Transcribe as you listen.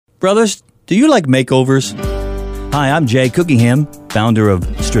Brothers, do you like makeovers? Hi, I'm Jay Cookingham, founder of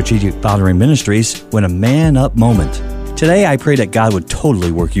Strategic Fathering Ministries, with a man up moment. Today, I pray that God would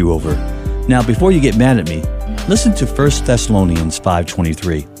totally work you over. Now, before you get mad at me, listen to 1 Thessalonians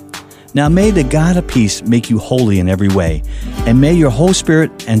 5:23. Now may the God of peace make you holy in every way, and may your whole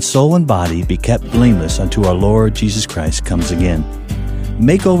spirit and soul and body be kept blameless until our Lord Jesus Christ comes again.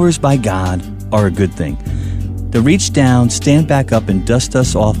 Makeovers by God are a good thing. The reach down, stand back up, and dust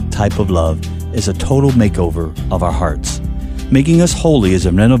us off type of love is a total makeover of our hearts. Making us holy is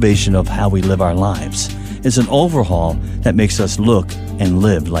a renovation of how we live our lives. It's an overhaul that makes us look and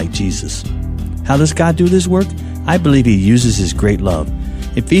live like Jesus. How does God do this work? I believe He uses His great love.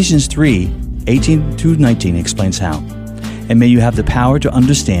 Ephesians 3:18-19 explains how. And may you have the power to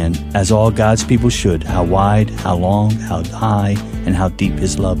understand, as all God's people should, how wide, how long, how high, and how deep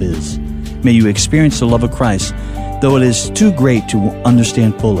His love is. May you experience the love of Christ, though it is too great to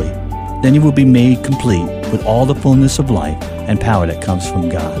understand fully. Then you will be made complete with all the fullness of life and power that comes from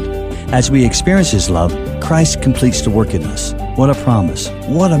God. As we experience His love, Christ completes the work in us. What a promise.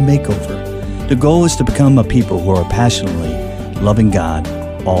 What a makeover. The goal is to become a people who are passionately loving God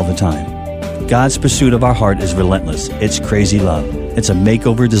all the time. God's pursuit of our heart is relentless. It's crazy love. It's a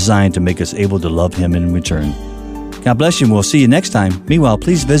makeover designed to make us able to love Him in return. God bless you, and we'll see you next time. Meanwhile,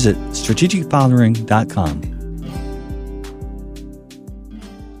 please visit strategicfathering.com.